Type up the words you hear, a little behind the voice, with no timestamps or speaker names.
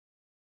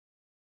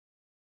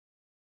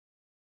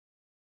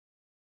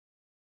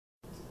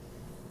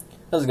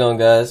How's it going,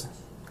 guys?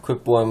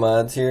 Quick Boy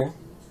Mods here.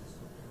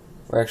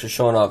 We're actually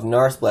showing off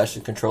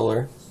GnarSplash's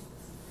controller.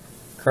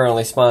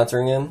 Currently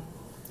sponsoring him.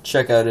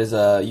 Check out his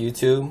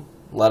YouTube.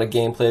 A lot of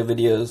gameplay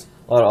videos.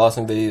 A lot of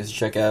awesome videos to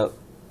check out.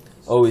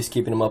 Always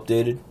keeping him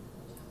updated.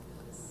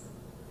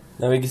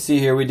 Now we can see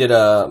here we did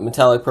a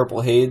metallic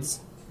purple Hades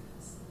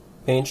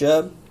paint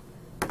job.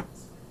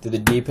 Did the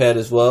D-pad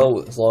as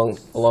well,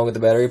 along with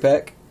the battery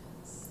pack.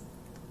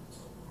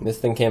 And this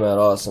thing came out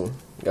awesome.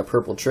 Got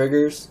purple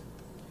triggers,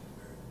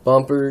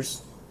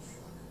 bumpers,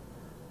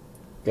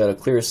 got a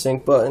clear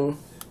sync button,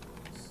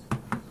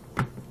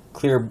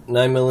 clear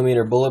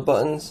 9mm bullet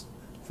buttons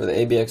for the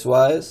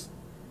ABXYs,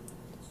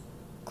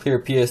 clear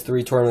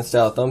PS3 tournament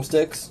style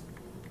thumbsticks,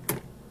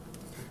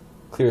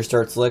 clear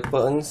start select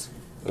buttons.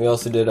 We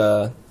also did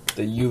the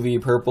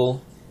UV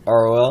purple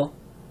ROL,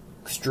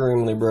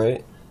 extremely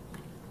bright.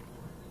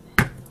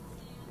 I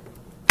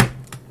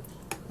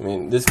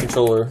mean, this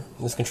controller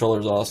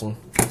is awesome.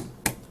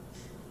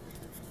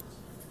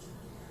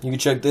 You can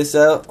check this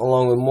out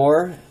along with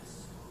more.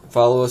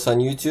 Follow us on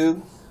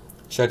YouTube.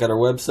 Check out our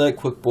website,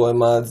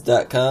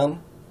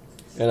 quickboymods.com.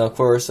 And of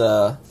course,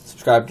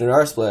 subscribe to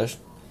GnarSplash.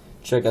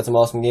 Check out some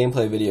awesome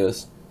gameplay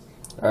videos.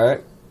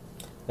 Alright?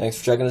 Thanks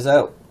for checking us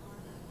out.